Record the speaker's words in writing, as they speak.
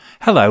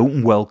Hello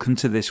and welcome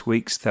to this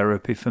week's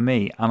Therapy for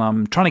Me. And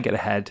I'm trying to get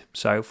ahead,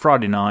 so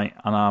Friday night,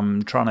 and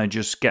I'm trying to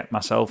just get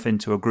myself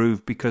into a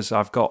groove because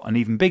I've got an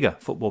even bigger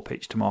football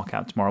pitch to mark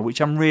out tomorrow, which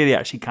I'm really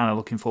actually kind of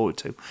looking forward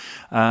to.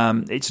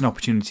 It's an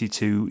opportunity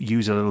to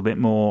use a little bit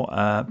more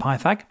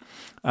Pythag.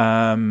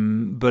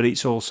 But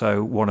it's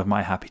also one of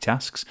my happy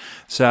tasks.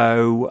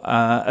 So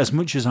as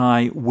much as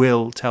I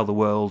will tell the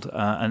world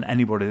and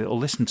anybody that will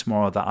listen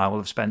tomorrow that I will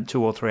have spent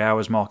 2 or 3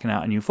 hours marking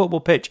out a new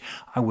football pitch,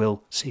 I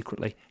will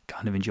secretly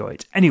kind of enjoy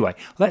it. Anyway,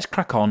 let's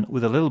crack on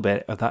with a little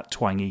bit of that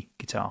twangy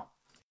guitar.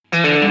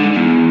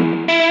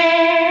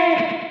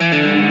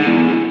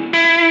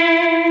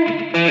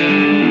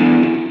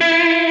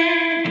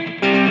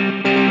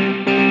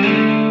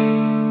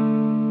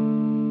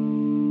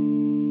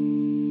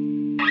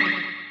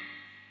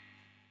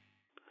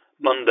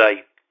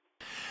 Monday.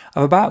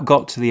 I've about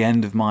got to the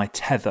end of my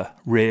tether,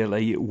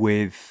 really,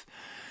 with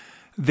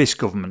this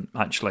government,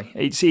 actually.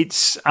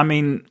 It's. I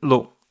mean,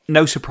 look,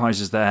 no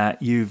surprises there.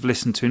 You've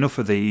listened to enough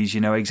of these.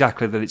 You know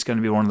exactly that it's going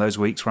to be one of those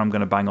weeks where I'm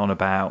going to bang on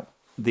about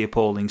the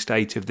appalling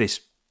state of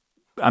this.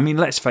 I mean,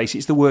 let's face it,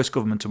 it's the worst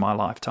government of my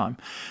lifetime.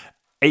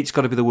 It's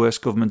got to be the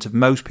worst government of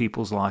most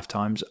people's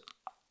lifetimes.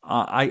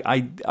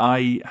 I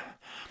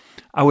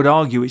would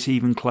argue it's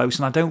even close,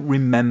 and I don't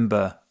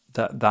remember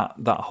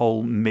that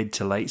whole mid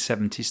to late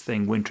 70s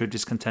thing, winter of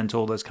discontent,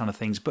 all those kind of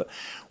things. But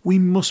we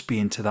must be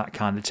into that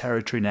kind of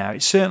territory now.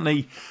 It's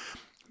certainly,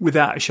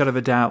 without a shadow of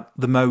a doubt,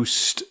 the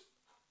most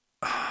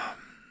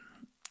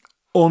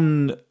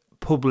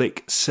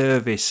un-public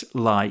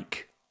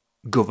service-like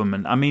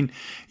government. I mean,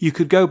 you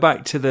could go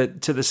back to the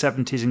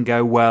 70s and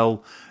go,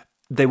 well,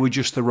 they were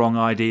just the wrong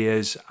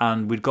ideas,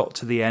 and we'd got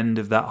to the end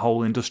of that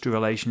whole industrial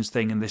relations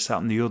thing and this, that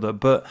and the other.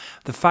 But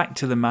the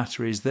fact of the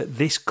matter is that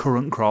this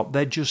current crop,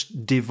 they're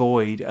just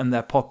devoid and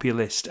they're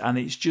populist, and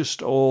it's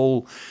just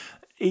all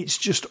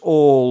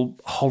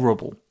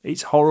horrible.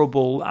 It's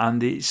horrible,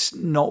 and it's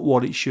not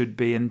what it should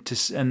be. And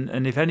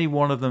if any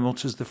one of them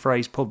utters the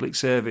phrase public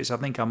service, I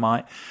think I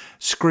might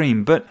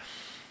scream. But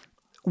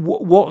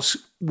what's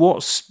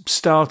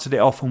started it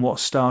off, and what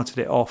started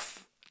it off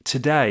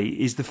today,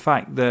 is the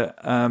fact that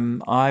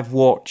I've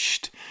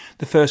watched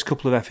the first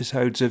couple of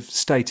episodes of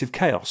State of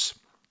Chaos,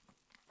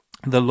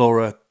 the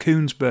Laura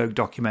Kuenssberg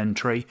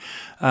documentary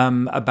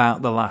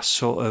about the last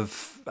sort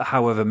of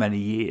however many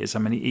years. I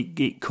mean,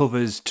 it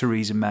covers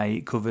Theresa May,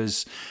 it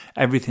covers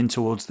everything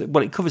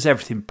it covers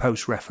everything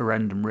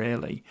post-referendum,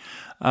 really.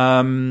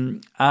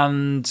 And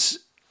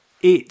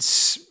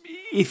it's,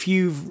 if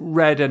you've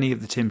read any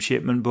of the Tim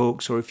Shipman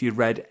books, or if you've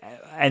read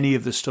any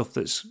of the stuff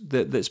that's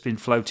been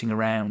floating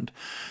around,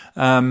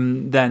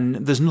 then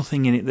there's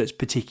nothing in it that's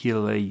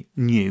particularly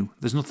new.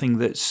 There's nothing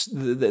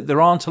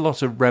there aren't a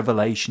lot of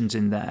revelations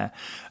in there,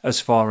 as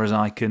far as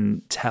I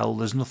can tell.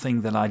 There's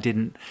nothing that I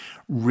didn't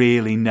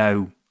really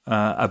know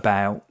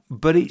about.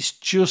 But it's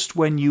just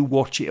when you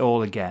watch it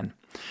all again,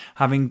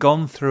 having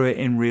gone through it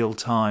in real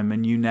time,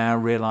 and you now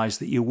realise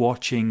that you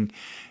watched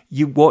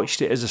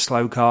it as a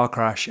slow car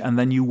crash, and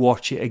then you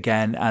watch it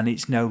again, and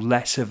it's no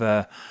less of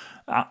a...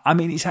 I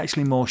mean, it's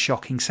actually more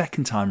shocking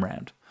second time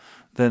round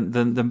than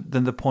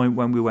the point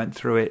when we went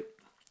through it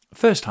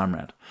first time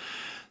round.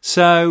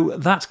 So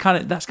that's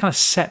kind of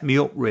set me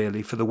up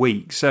really for the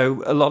week.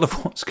 So a lot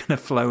of what's going to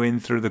flow in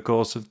through the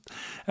course of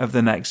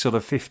the next sort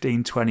of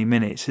 15, 20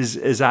 minutes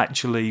is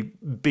actually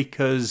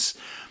because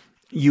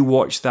you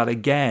watch that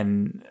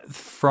again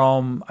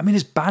from... I mean,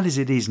 as bad as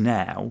it is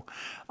now,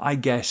 I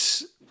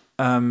guess...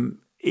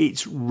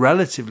 it's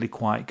relatively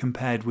quiet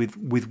compared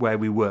with where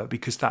we were,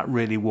 because that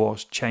really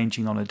was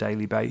changing on a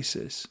daily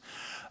basis.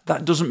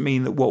 That doesn't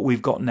mean that what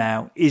we've got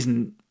now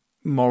isn't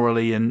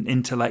morally and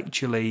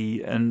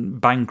intellectually and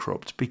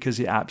bankrupt, because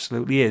it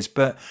absolutely is.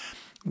 But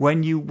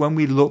when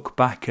we look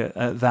back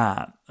at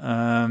that,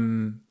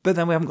 but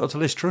then we haven't got to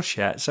Liz Truss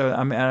yet. So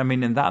I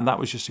mean, and that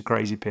was just a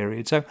crazy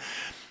period. So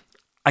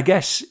I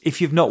guess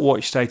if you've not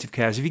watched State of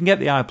Chaos, if you can get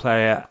the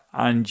iPlayer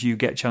and you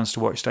get a chance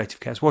to watch State of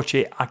Chaos, watch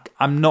it.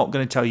 I'm not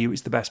going to tell you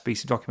it's the best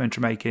piece of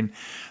documentary making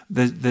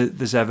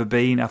there's ever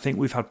been. I think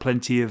we've had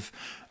plenty of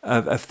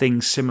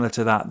things similar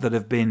to that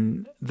have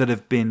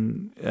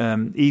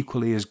been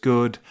equally as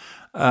good.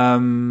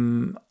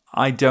 I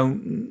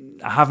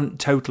haven't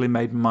totally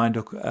made my mind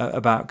up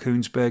about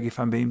Kuenssberg, if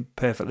I'm being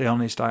perfectly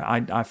honest.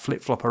 I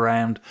flip flop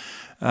around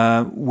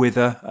with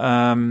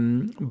her,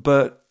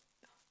 but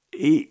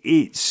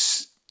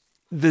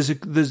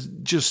there's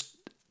just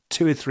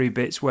 2 or 3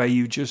 bits where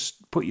you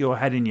just put your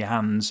head in your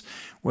hands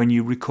when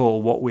you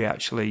recall what we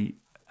actually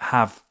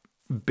have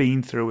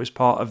been through as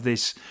part of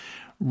this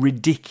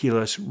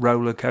ridiculous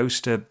roller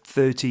coaster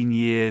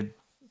 13-year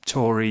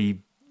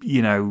Tory,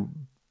 bleh.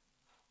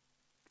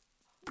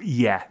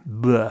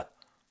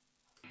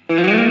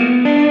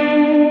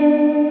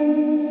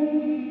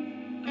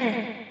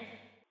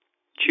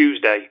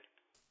 Tuesday.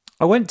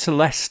 I went to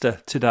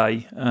Leicester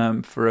today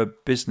for a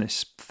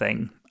business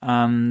thing,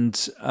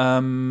 and I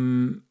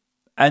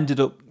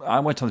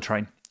went on the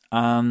train,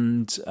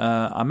 and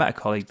I met a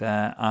colleague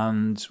there,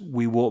 and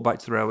we walked back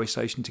to the railway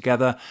station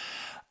together.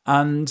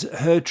 and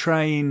her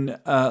train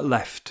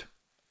left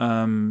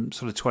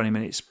sort of 20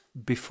 minutes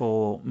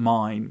before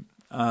mine.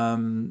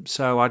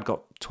 So I'd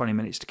got 20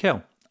 minutes to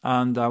kill,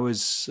 and I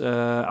was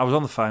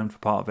on the phone for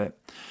part of it,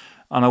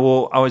 and I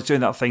was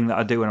doing that thing that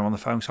I do when I'm on the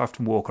phone. So I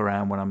often walk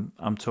around when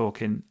I'm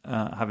talking,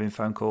 having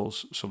phone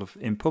calls sort of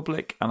in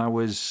public, and I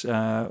was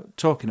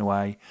talking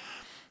away,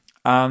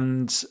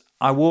 and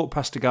I walked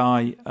past a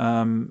guy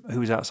who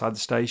was outside the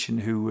station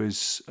who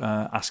was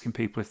asking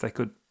people if they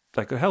could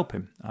help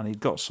him, and he'd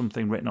got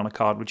something written on a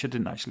card which I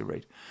didn't actually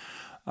read.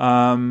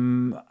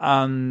 And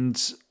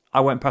I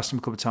went past him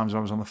a couple of times when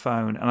I was on the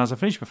phone, and as I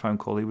finished my phone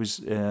call, I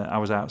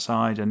was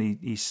outside, and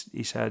he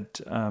said,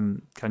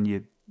 "Can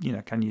you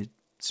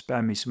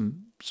spare me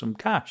some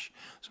cash,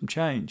 some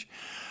change?"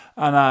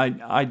 And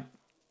I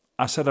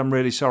said, "I'm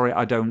really sorry,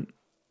 I don't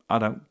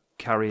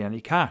carry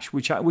any cash,"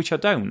 which I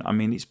don't. I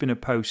mean, it's been a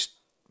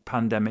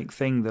post-pandemic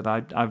thing that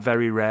I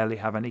very rarely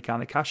have any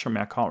kind of cash on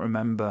me. I can't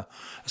remember,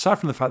 aside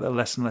from the fact that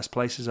less and less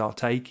places are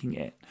taking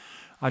it.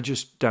 I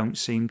just don't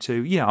seem to.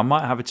 I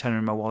might have a tenner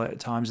in my wallet at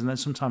times, and then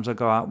sometimes I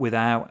go out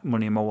without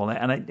money in my wallet,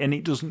 and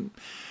it doesn't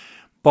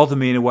bother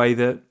me in a way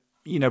that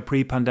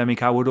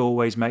pre-pandemic I would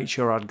always make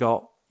sure I'd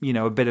got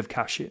a bit of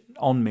cash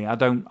on me. I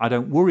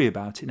don't worry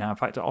about it now. In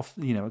fact,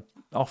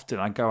 often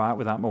I go out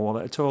without my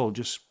wallet at all,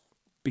 just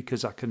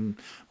because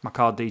my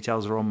card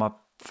details are on my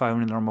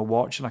phone and they're on my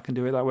watch, and I can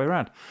do it that way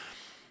around.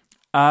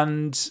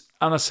 And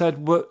I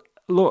said, well,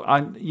 look,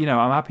 I'm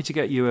happy to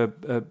get you a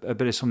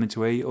bit of something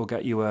to eat, or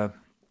get you a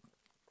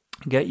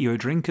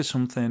drink or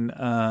something,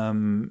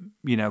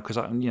 because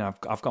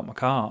I've got my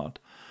card.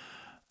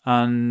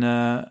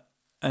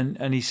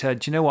 And he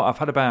said, "You know what? I've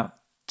had about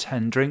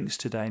 10 drinks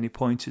today," and he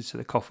pointed to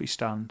the coffee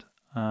stand,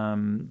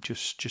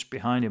 just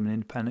behind him, an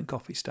independent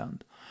coffee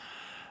stand.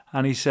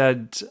 And he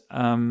said,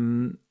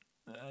 and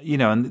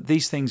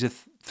these things are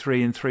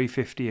 £3 and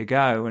 £3.50 a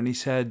go. And he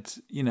said,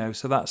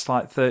 so that's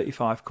like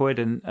 35 quid,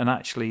 and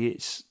actually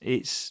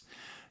it's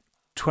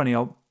 20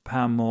 odd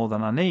pound more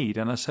than I need.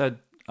 And I said,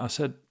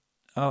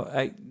 "Oh,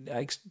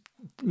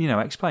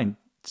 explain.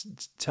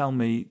 Tell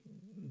me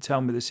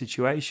the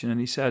situation." And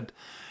he said,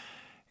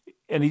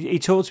 and he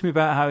talked to me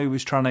about how he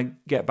was trying to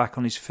get back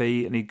on his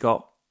feet, and he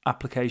got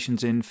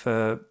applications in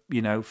for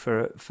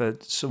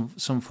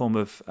some form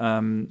of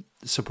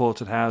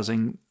supported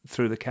housing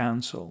through the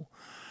council.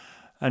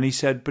 And he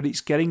said, but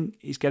it's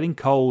getting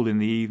cold in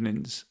the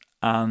evenings,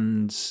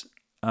 and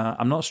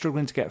I'm not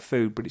struggling to get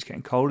food, but it's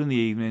getting cold in the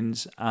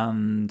evenings,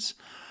 and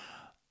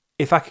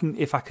if I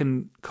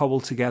can cobble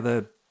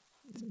together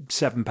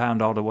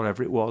 £7 odd or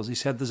whatever it was, he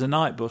said, there's a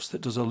night bus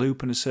that does a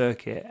loop and a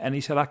circuit, and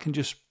he said I can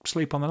just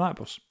sleep on the night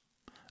bus,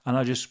 and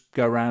I just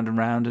go round and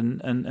round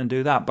and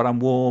do that. But I'm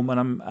warm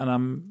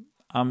and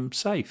I'm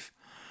safe.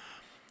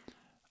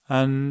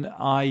 And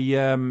I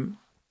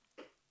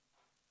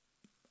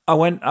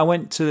went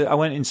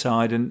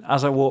inside, and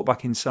as I walked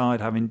back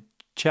inside, having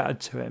chatted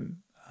to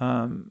him,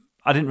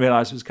 I didn't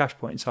realise there was a cash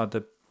point inside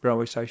the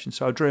railway station,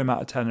 so I drew him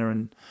out a tenner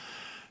and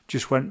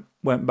just went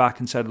back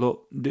and said,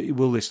 "Look,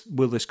 will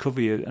this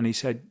cover you?" And he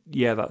said,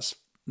 "Yeah, that's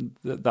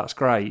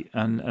great,"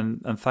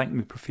 and thanked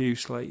me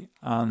profusely.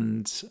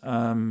 And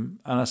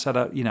I said,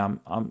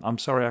 I'm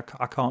sorry,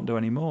 I can't do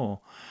any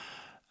more."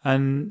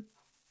 And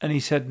he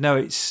said, "No,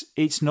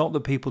 it's not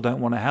that people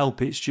don't want to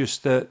help. It's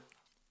just that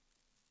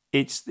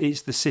it's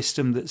the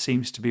system that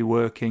seems to be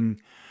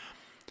working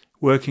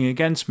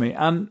against me."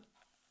 And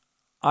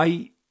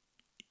I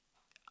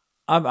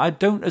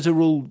don't, as a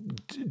rule,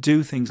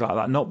 do things like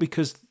that. Not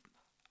because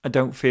I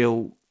don't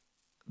feel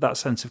that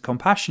sense of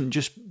compassion,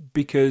 just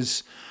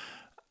because,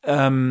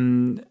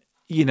 you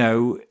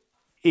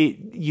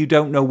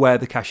don't know where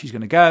the cash is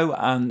going to go,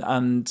 and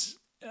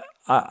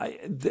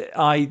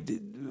I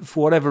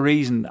for whatever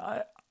reason,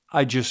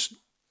 I just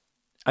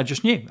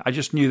knew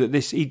that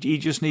he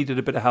just needed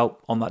a bit of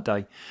help on that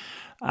day,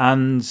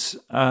 and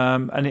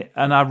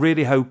I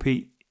really hope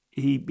he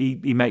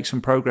makes some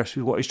progress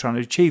with what he's trying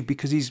to achieve,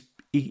 because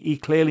he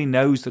clearly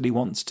knows that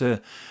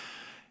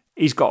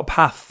he's got a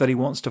path that he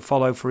wants to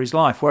follow for his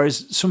life.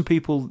 Whereas some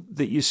people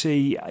that you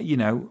see,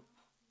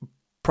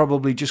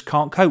 probably just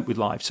can't cope with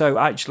life. So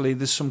actually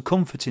there's some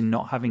comfort in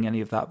not having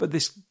any of that. But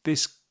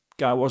this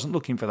guy wasn't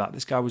looking for that.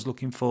 This guy was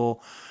looking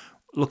for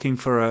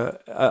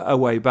a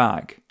way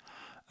back.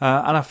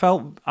 And I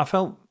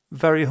felt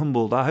very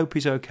humbled. I hope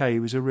he's okay. He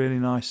was a really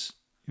nice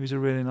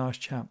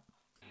chap.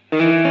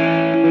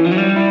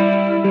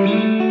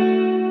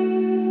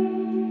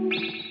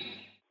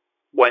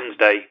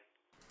 Wednesday.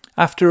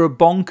 After a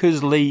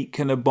bonkers leak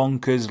and a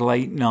bonkers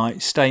late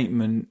night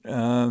statement,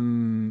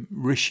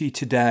 Rishi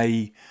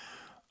today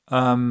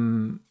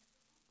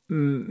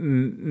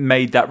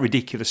made that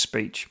ridiculous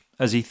speech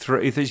as he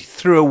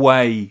threw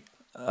away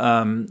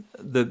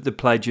the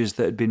pledges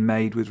that had been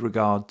made with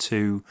regard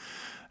to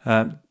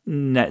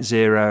net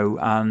zero,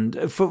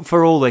 and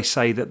for all they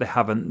say that they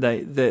haven't,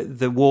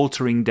 the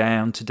watering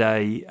down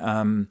today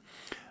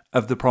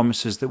of the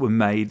promises that were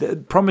made, the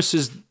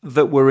promises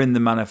that were in the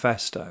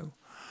manifesto,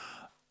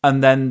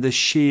 and then the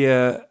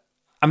sheer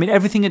I mean,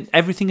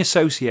 everything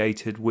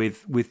associated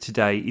with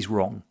today is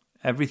wrong.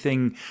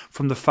 Everything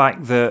from the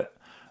fact that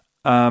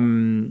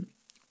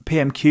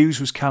PMQs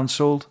was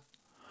cancelled,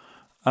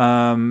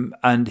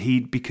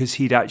 and because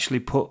he'd actually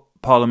put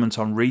Parliament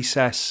on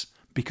recess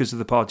because of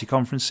the party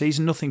conference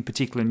season. Nothing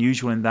particularly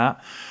unusual in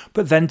that.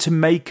 But then to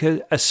make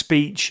a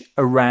speech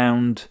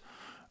around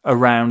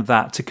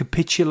that, to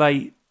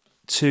capitulate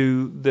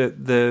to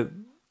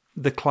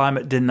the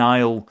climate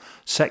denial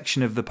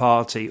section of the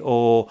party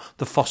or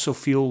the fossil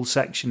fuel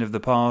section of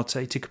the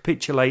party, to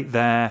capitulate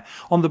there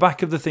on the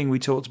back of the thing we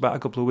talked about a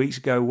couple of weeks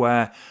ago,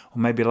 or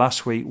maybe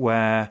last week,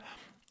 where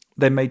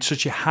they made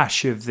such a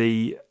hash of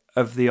the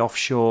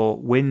offshore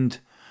wind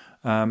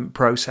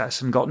process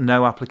and got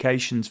no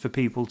applications for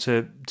people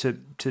to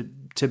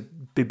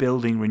be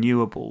building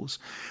renewables.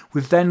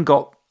 We've then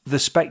got the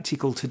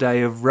spectacle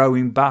today of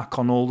rowing back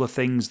on all the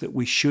things that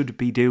we should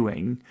be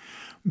doing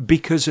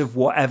because of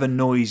whatever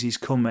noise is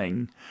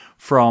coming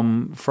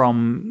from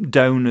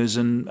donors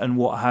and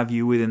what have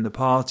you within the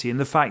party, and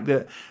the fact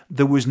that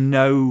there was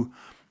no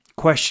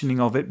questioning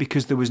of it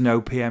because there was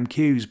no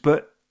PMQs.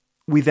 But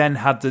we then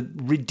had the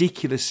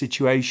ridiculous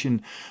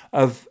situation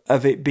of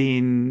it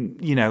being,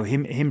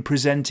 him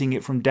presenting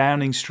it from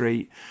Downing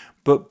Street,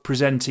 but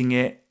presenting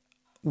it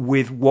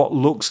with what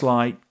looks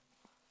like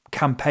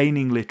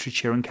campaigning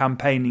literature and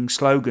campaigning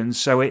slogans.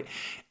 So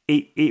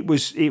it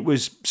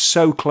was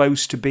so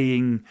close to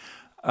being,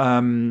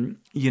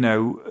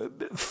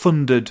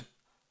 funded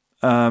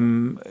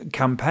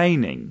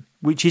campaigning,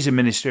 which is a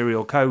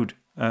ministerial code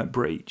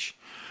breach.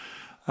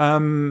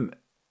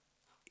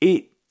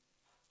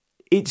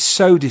 It's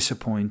so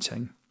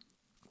disappointing.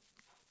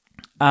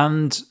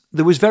 And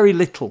there was very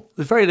little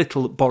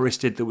that Boris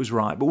did that was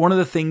right. But one of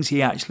the things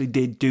he actually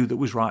did do that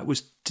was right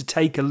was to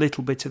take a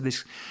little bit of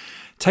this,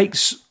 take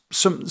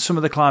some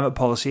of the climate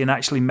policy and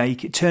actually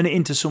turn it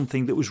into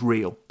something that was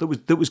real,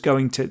 that was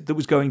going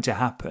to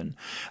happen.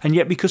 And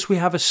yet, because we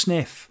have a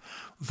sniff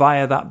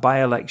via that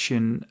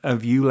by-election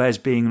of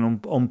ULEZ being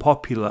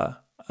unpopular.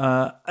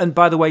 And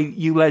by the way,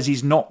 ULEZ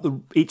is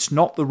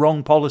not the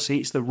wrong policy;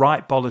 it's the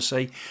right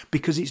policy,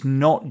 because it's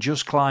not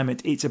just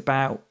climate. It's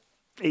about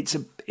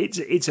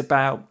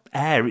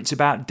air. It's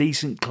about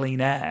decent,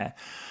 clean air,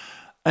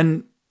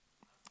 and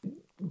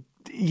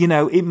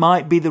it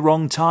might be the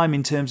wrong time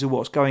in terms of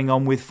what's going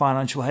on with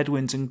financial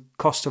headwinds and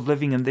cost of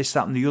living and this,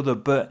 that, and the other.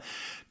 But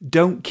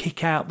don't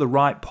kick out the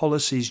right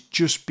policies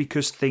just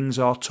because things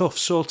are tough.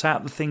 Sort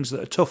out the things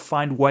that are tough.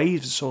 Find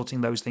ways of sorting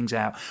those things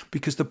out,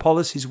 because the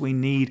policies we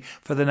need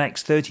for the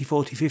next 30,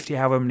 40, 50,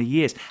 however many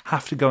years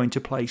have to go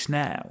into place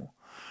now.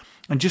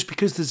 And just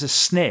because there's a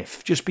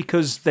sniff, just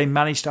because they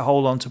managed to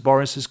hold on to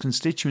Boris's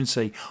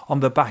constituency on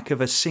the back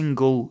of a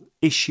single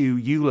issue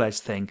ULEZ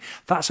thing,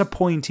 that's a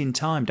point in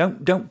time.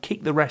 Don't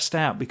kick the rest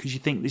out because you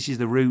think this is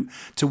the route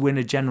to win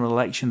a general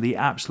election that you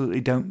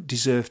absolutely don't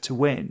deserve to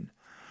win.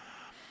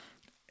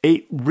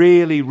 It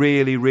really,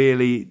 really,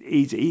 really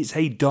it's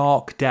a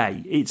dark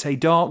day. It's a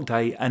dark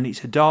day, and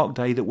it's a dark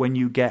day that when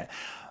you get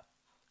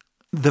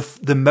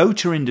the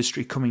motor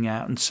industry coming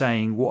out and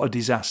saying what a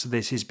disaster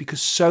this is,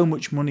 because so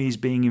much money is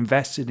being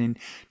invested in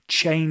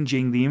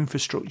changing the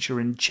infrastructure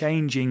and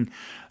changing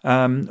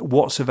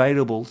what's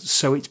available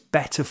so it's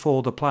better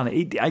for the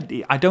planet.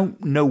 I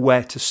don't know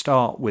where to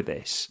start with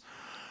this,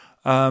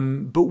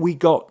 but we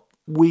got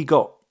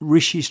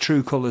Rishi's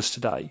true colours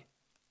today,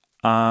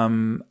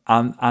 and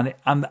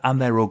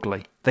they're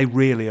ugly. They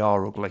really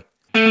are ugly.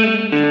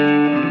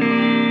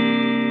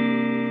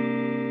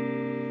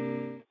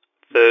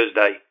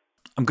 Thursday.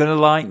 I'm going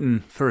to lighten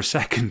for a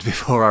second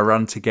before I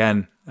rant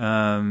again.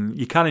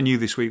 You kind of knew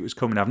this week was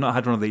coming. I've not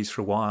had one of these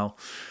for a while,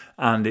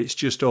 and it's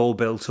just all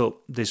built up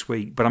this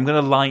week. But I'm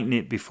going to lighten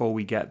it before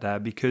we get there,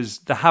 because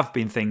there have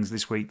been things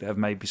this week that have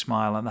made me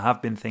smile, and there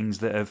have been things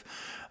that have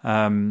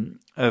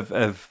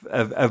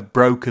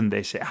broken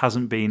this. It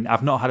hasn't been.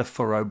 I've not had a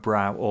furrowed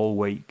brow all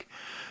week,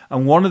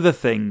 and one of the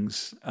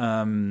things,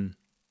 and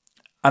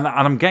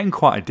I'm getting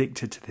quite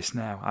addicted to this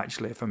now,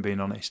 actually, if I'm being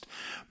honest,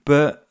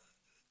 but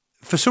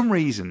for some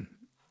reason.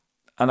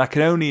 And I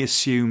can only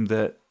assume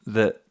that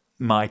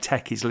my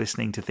tech is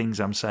listening to things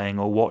I'm saying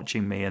or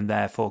watching me, and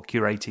therefore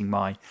curating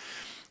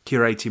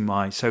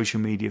my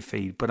social media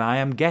feed. But I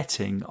am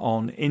getting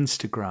on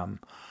Instagram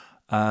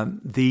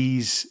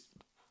these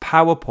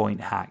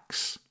PowerPoint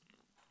hacks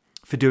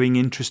for doing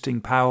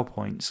interesting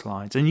PowerPoint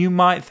slides. And you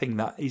might think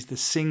that is the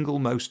single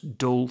most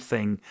dull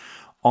thing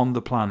on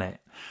the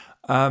planet.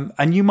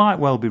 And you might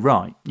well be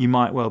right.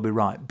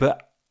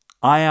 But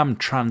I am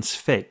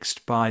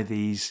transfixed by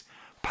these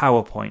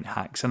PowerPoint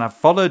hacks, and I've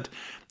followed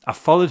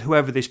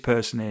whoever this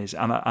person is,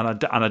 and I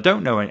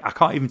don't know any. I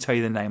can't even tell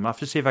you the name. I'll have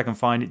to see if I can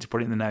find it to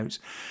put it in the notes.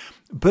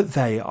 But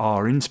they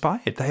are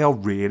inspired. They are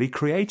really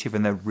creative,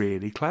 and they're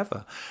really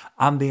clever.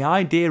 And the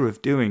idea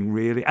of doing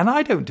really, and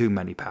I don't do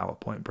many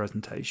PowerPoint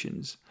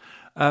presentations,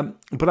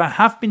 but I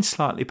have been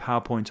slightly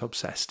PowerPoint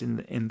obsessed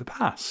in the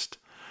past.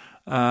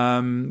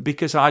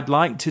 Because I'd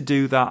like to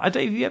do that.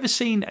 Have you ever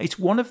seen? It's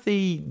one of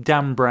the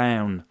Dan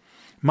Brown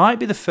Might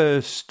be the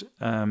first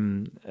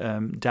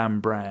Dan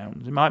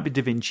Brown. It might be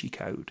Da Vinci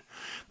Code.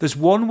 There's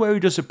one where he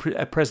does a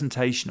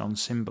presentation on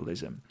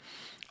symbolism.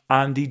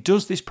 And he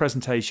does this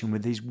presentation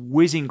with these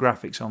whizzing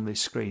graphics on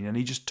this screen, and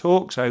he just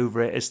talks over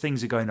it as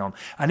things are going on.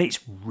 And it's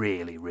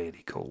really,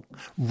 really cool.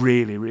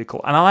 Really, really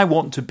cool. And I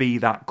want to be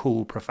that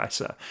cool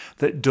professor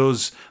that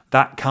does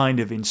that kind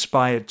of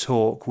inspired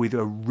talk with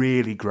a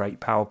really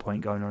great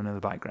PowerPoint going on in the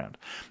background.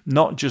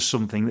 Not just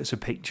something that's a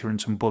picture and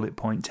some bullet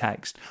point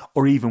text,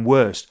 or even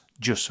worse,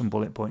 just some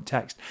bullet point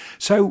text.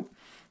 So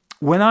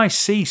when I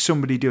see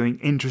somebody doing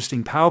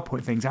interesting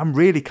PowerPoint things, I'm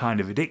really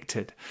kind of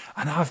addicted.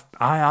 And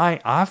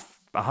I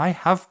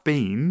have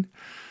been.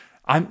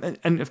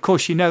 And of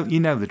course, you know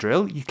the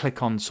drill. You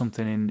click on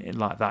something in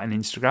like that in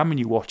Instagram, and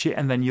you watch it,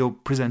 and then you're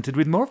presented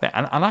with more of it.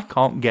 And I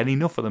can't get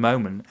enough at the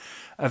moment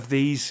of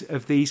these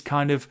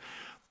kind of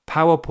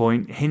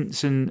PowerPoint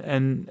hints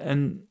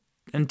and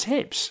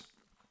tips.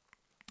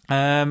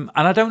 And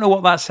I don't know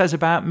what that says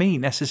about me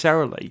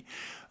necessarily,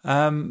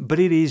 but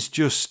it is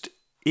just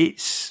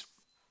it's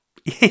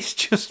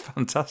just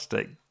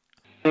fantastic.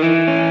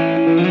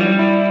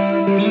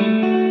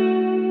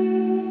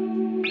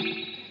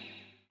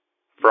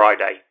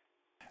 Friday.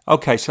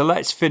 Okay, so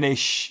let's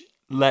finish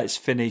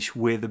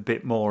with a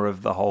bit more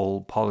of the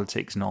whole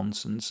politics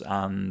nonsense,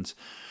 and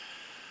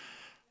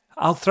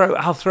I'll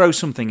throw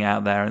something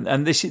out there,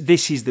 and this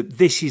is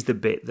the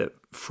bit that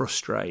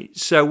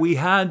frustrates. So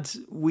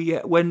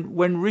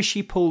when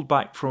Rishi pulled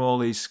back from all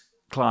his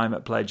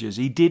climate pledges,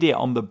 he did it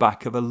on the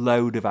back of a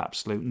load of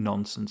absolute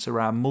nonsense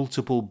around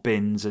multiple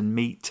bins and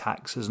meat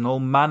taxes and all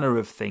manner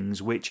of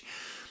things which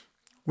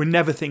were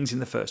never things in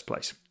the first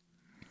place.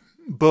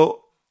 But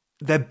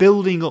they're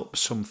building up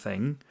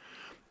something.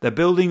 They're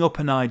building up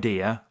an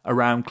idea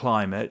around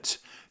climate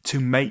to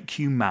make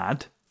you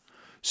mad,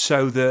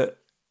 so that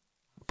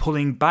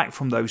pulling back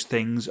from those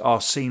things are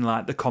seen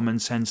like the common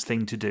sense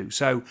thing to do.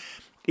 So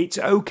it's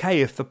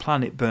okay if the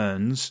planet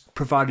burns,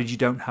 provided you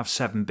don't have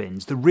 7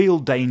 bins. The real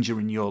danger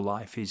in your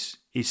life is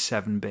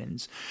 7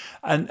 bins.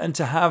 And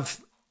to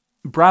have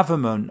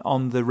Braverman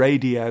on the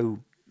radio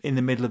in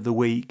the middle of the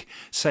week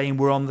saying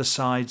we're on the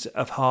sides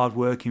of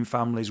hard-working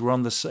families, we're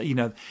on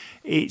the,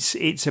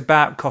 it's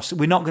about cost.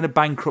 We're not going to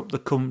bankrupt the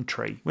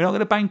country. We're not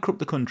going to bankrupt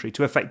the country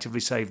to effectively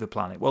save the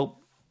planet. Well,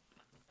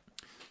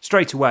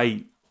 straight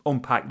away,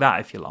 unpack that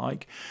if you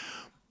like.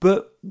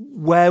 But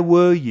where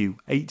were you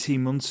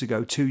 18 months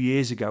ago, 2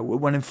 years ago,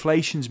 when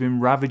inflation's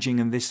been ravaging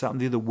and this, that and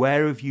the other?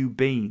 Where have you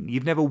been?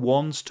 You've never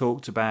once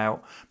talked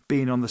about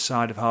being on the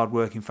side of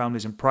hard-working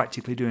families and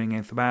practically doing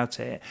anything about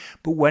it.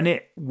 But when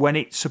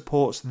it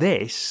supports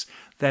this,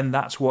 then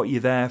that's what you're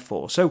there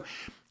for. So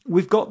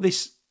we've got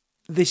this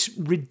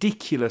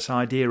ridiculous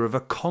idea of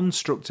a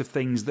construct of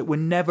things that were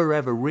never,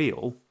 ever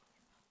real,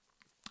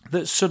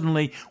 that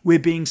suddenly we're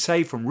being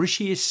saved from.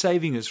 Rishi is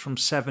saving us from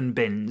 7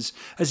 bins,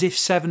 as if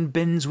 7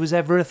 bins was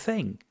ever a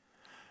thing.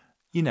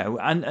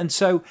 And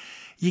so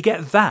you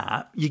get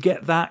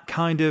that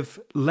kind of,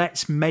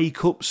 let's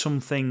make up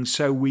something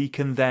so we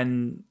can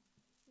then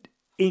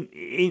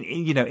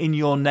in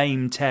your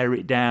name tear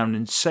it down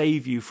and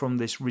save you from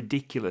this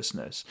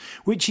ridiculousness,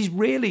 which is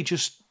really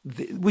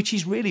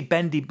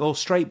bendy or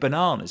straight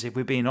bananas, if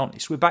we're being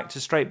honest. We're back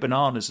to straight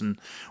bananas and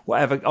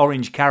whatever,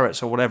 orange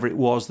carrots or whatever it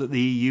was that the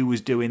EU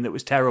was doing that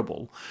was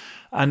terrible,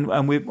 and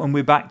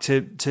we're back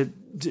to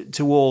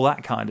all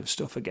that kind of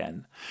stuff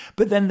again.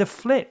 But then the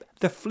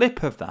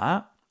flip of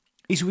that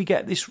is we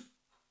get this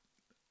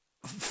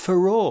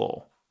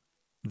furore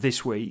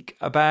this week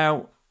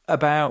about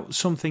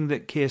something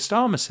that Keir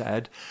Starmer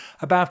said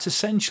about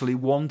essentially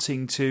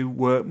wanting to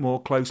work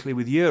more closely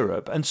with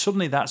Europe. And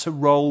suddenly that's a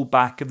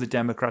rollback of the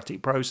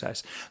democratic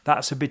process.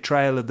 That's a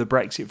betrayal of the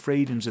Brexit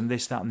freedoms and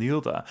this, that and the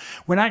other.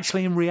 When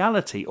actually in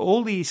reality,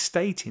 all he is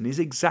stating is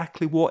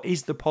exactly what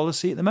is the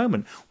policy at the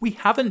moment. We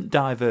haven't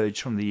diverged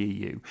from the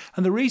EU.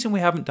 And the reason we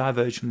haven't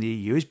diverged from the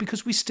EU is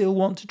because we still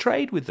want to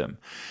trade with them.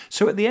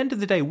 So at the end of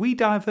the day, we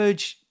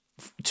diverge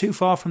too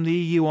far from the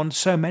EU on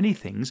so many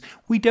things,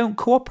 we don't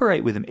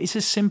cooperate with them. It's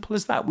as simple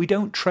as that. We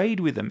don't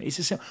trade with them.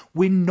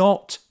 We're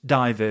not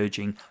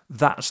diverging.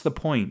 That's the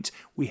point.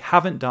 We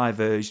haven't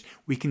diverged.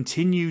 We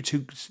continue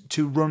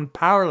to run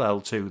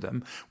parallel to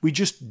them. We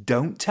just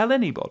don't tell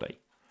anybody.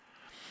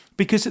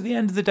 Because at the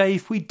end of the day,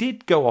 if we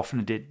did go off in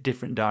a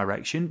different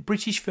direction,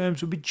 British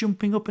firms would be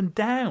jumping up and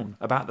down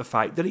about the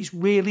fact that it's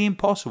really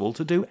impossible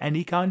to do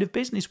any kind of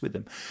business with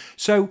them.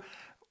 So,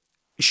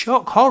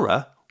 shock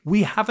horror,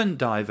 we haven't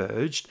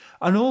diverged,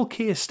 and all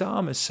Keir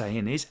Starmer's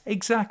saying is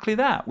exactly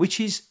that, which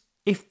is,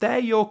 if they're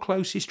your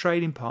closest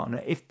trading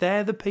partner, if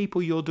they're the people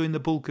you're doing the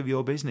bulk of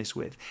your business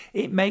with,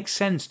 it makes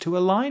sense to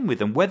align with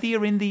them, whether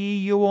you're in the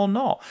EU or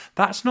not.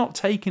 That's not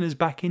taking us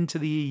back into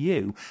the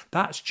EU.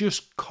 That's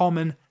just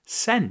common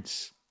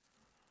sense.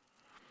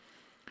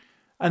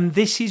 And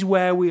this is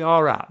where we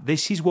are at.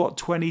 This is what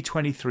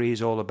 2023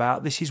 is all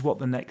about. This is what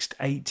the next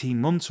 18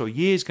 months or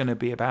years going to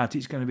be about.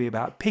 It's going to be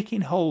about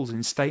picking holes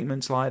in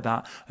statements like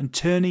that and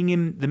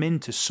turning them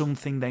into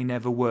something they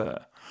never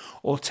were.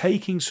 Or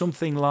taking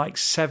something like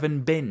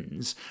 7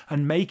 bins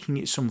and making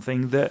it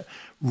something that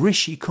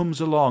Rishi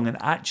comes along and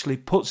actually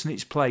puts in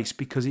its place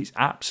because it's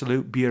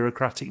absolute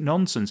bureaucratic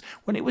nonsense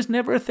when it was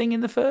never a thing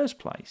in the first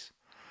place.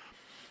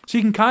 So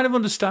you can kind of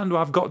understand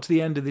why I've got to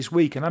the end of this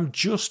week and I'm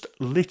just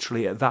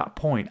literally at that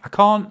point. I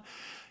can't,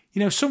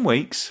 some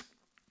weeks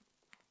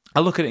I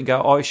look at it and go,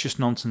 oh, it's just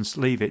nonsense,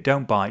 leave it,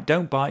 don't buy.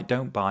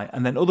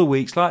 And then other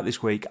weeks like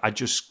this week, I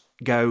just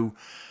go,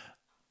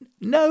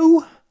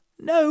 no,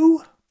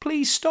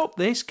 please stop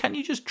this. Can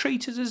you just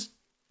treat us as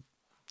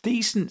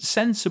decent,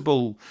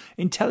 sensible,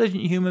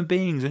 intelligent human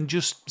beings and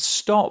just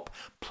stop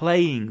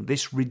playing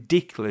this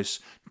ridiculous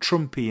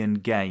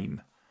Trumpian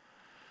game?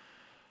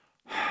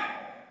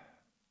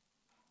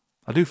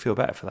 I do feel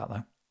better for that,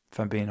 though, if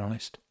I'm being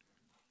honest.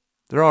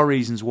 There are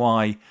reasons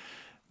why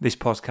this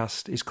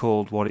podcast is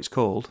called what it's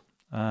called,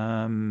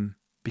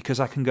 because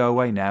I can go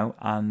away now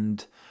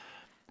and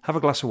have a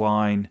glass of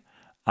wine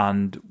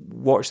and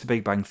watch The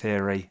Big Bang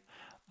Theory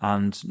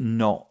and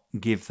not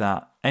give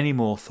that any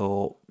more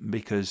thought,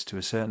 because to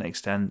a certain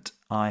extent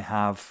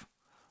I've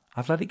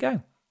let it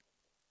go.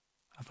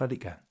 I've let it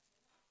go.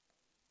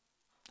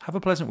 Have a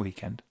pleasant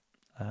weekend.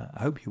 I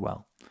hope you're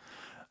well.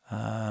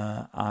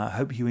 I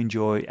hope you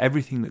enjoy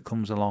everything that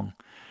comes along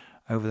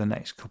over the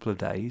next couple of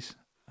days.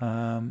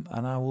 And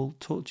I will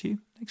talk to you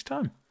next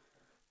time.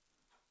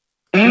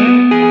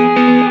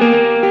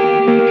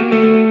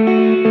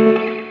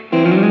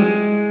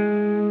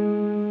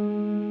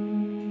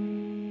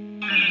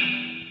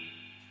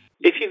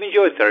 If you've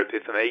enjoyed Therapy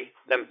for Me,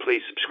 then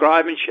please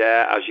subscribe and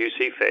share as you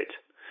see fit.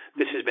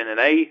 This has been an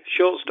A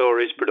Short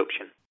Stories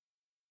production.